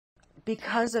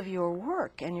because of your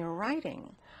work and your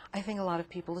writing, I think a lot of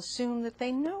people assume that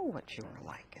they know what you were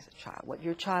like as a child, what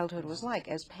your childhood was like,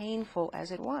 as painful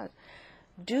as it was.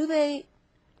 Do they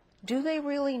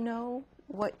really know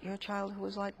what your childhood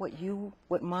was like,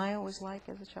 what Maya was like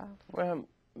as a child? Well,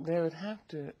 they would have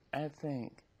to, I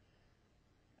think,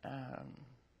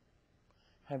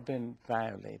 have been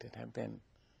violated, have been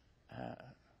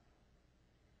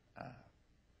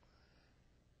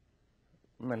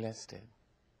molested.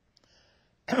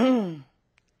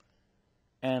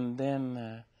 And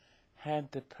then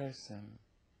had the person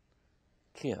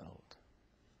killed.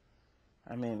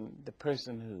 I mean, the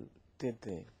person who did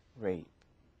the rape,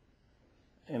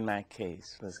 in my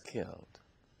case, was killed.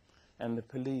 And the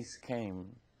police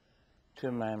came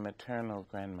to my maternal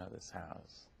grandmother's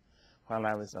house while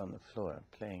I was on the floor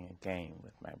playing a game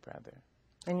with my brother.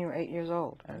 And you were 8 years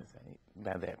old. I was 8.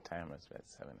 By that time, I was about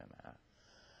 7 and a half.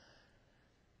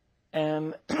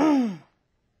 And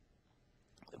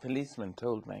the policeman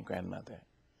told my grandmother,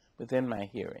 within my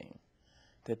hearing,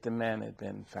 that the man had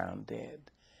been found dead,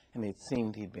 and it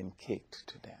seemed he'd been kicked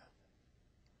to death.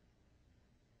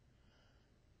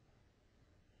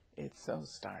 It so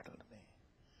startled me.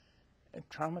 It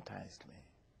traumatized me.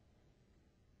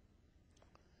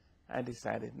 I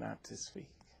decided not to speak.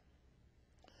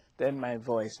 Then my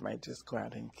voice might just go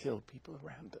out and kill people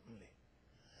randomly.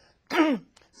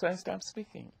 So I stopped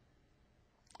speaking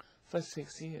for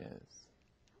 6 years.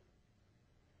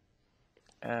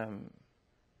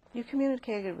 You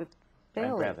communicated with Bailey,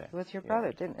 my brother. with your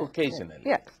brother, didn't you? Occasionally.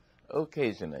 Yes.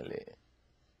 Occasionally.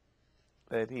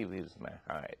 But he was my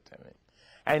heart. I mean,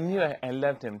 I knew I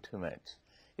loved him too much.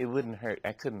 It wouldn't hurt.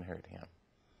 I couldn't hurt him.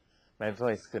 My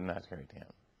voice could not hurt him.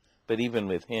 But even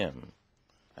with him,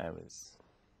 I was,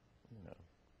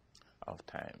 oft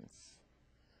times,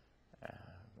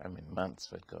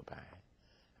 months would go by,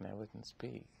 and I wouldn't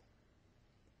speak.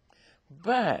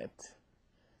 But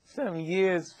some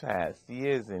years passed,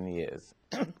 years and years.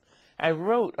 I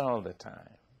wrote all the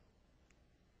time.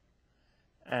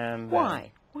 And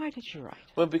why? Why did you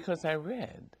write? Well, because I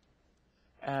read.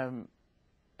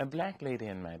 A black lady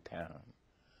in my town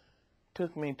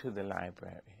took me to the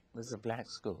library. It was a black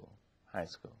school, high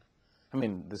school. I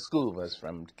mean, the school was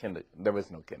from there was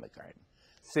no kindergarten,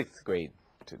 6th grade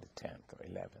to the 10th or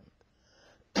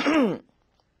 11th.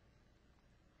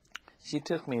 She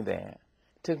took me there,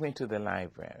 took me to the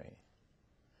library,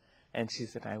 and she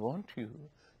said, I want you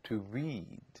to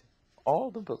read all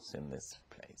the books in this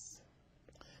place.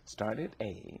 Start at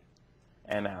A,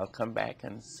 and I'll come back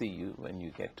and see you when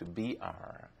you get to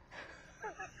BR.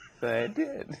 So I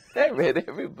did. I read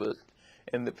every book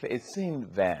in the place. It seemed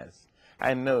vast.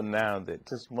 I know now that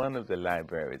just one of the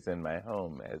libraries in my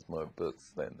home has more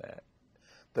books than that.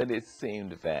 But it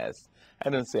seemed vast. I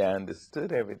don't say I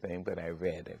understood everything, but I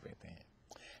read everything.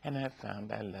 And I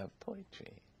found I loved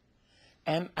poetry.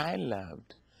 And I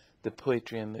loved the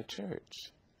poetry in the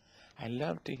church. I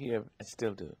loved to hear, I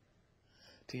still do,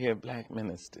 to hear black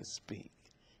ministers speak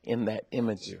in that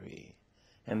imagery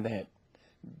and that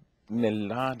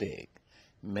melodic,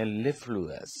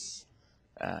 mellifluous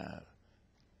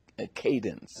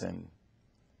cadence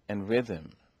and rhythm.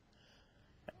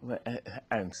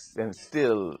 I'm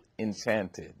still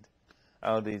enchanted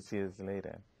all these years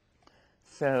later.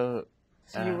 So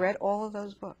you read all of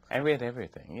those books? I read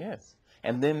everything, yes.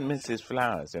 And then Mrs.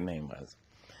 Flowers, her name was,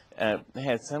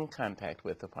 had some contact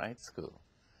with the white school.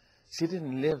 She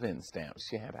didn't live in Stamps.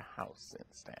 She had a house in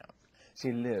Stamps.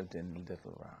 She lived in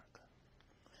Little Rock.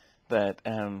 But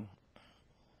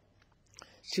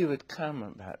she would come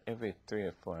about every 3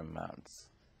 or 4 months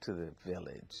to the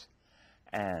village,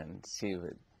 and she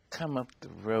would come up the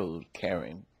road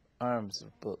carrying arms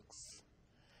of books.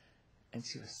 And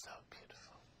she was so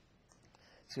beautiful.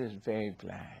 She was very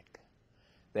black,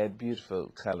 that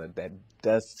beautiful color, that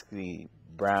dusky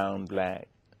brown black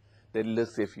that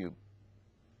looks, if you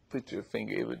put your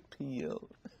finger, it would peel.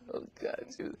 Oh,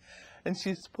 God. And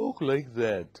she spoke like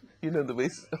that. You know, the way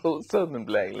old Southern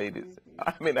black ladies.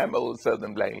 I mean, I'm an old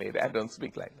Southern black lady. I don't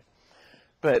speak like that.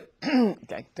 But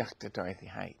like Dr. Dorothy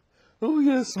Height. Oh,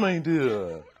 yes, my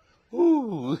dear.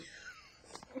 Ooh.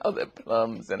 All the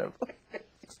plums in her voice.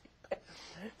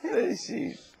 Then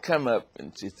she'd come up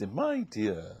and she'd say, my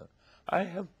dear, I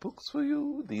have books for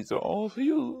you. These are all for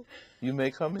you. You may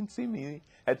come and see me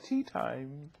at tea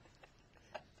time.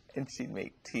 And she'd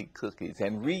make tea cookies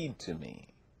and read to me.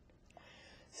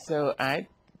 So I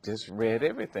just read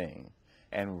everything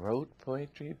and wrote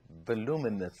poetry,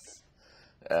 voluminous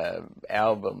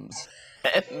albums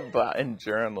and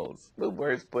journals. The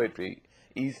worst poetry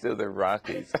east of the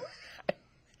Rockies.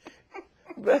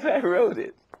 But I wrote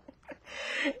it.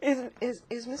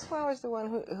 Is Miss Flowers the one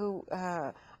who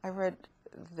I read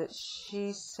that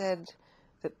she said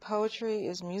that poetry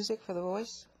is music for the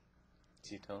voice?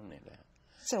 She told me that.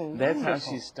 So That's wonderful. how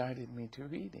she started me to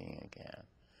reading again.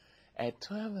 At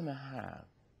 12 and a half,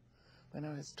 when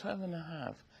I was 12 and a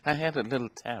half, I had a little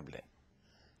tablet,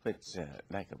 which,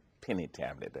 like a penny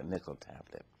tablet, a nickel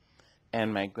tablet.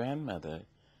 And my grandmother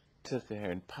took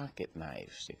her pocket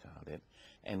knife, she called it,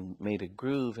 and made a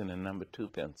groove in a number 2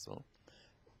 pencil,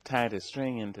 tied a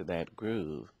string into that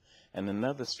groove, and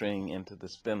another string into the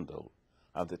spindle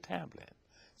of the tablet.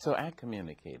 So I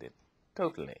communicated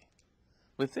totally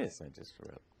with this I just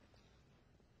wrote.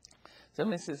 So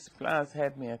Mrs. Flowers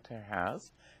had me at her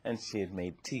house, and she had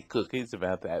made tea cookies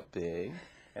about that big,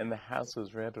 and the house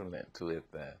was redolent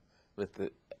with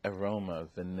the aroma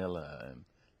of vanilla and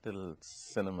little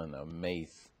cinnamon or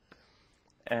mace.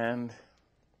 And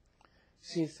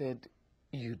she said,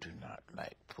 "You do not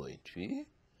like poetry?"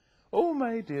 "Oh,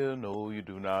 my dear, no, you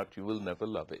do not. You will never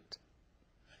love it."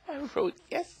 I wrote,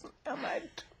 "Yes, ma'am, I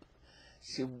do."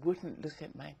 She wouldn't look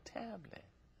at my tablet.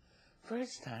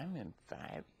 First time in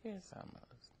 5 years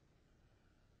almost.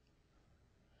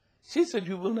 She said,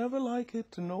 "You will never like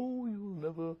it. No, you will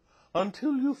never,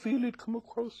 until you feel it come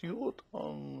across your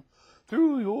tongue,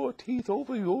 through your teeth,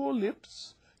 over your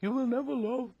lips. You will never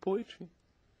love poetry."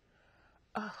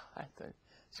 Ah, I thought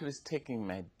she was taking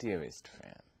my dearest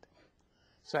friend.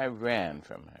 So I ran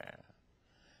from her.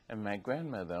 And my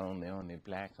grandmother owned the only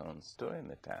black-owned store in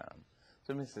the town.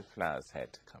 So Mrs. Flowers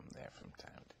had to come there from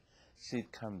time to time.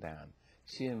 She'd come down.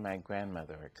 She and my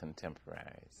grandmother were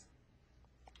contemporaries.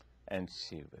 And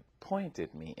she would point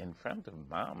at me in front of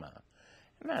Mama.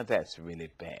 Now, that's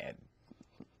really bad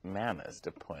manners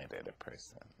to point at a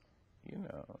person. You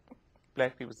know,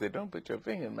 black people say, "Don't put your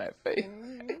finger in my face."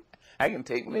 I can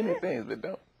take many things, but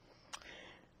don't.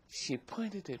 She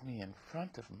pointed at me in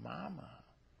front of Mama.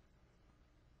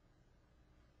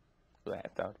 Who I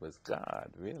thought was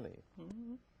God, really.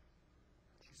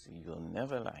 She said, "You'll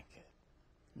never like it.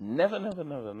 Never, never,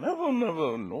 never, never,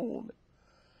 never, no."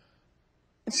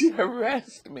 She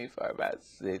harassed me for about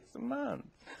 6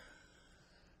 months.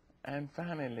 And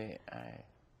finally, I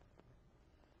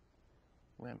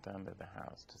went under the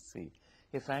house to see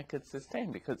if I could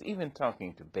sustain, because even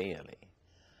talking to Bailey,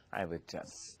 I would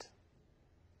just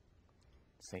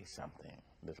say something,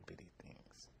 little bitty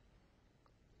things.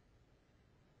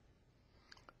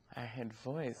 I had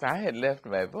voice. I had left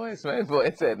my voice. My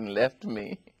voice hadn't left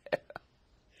me.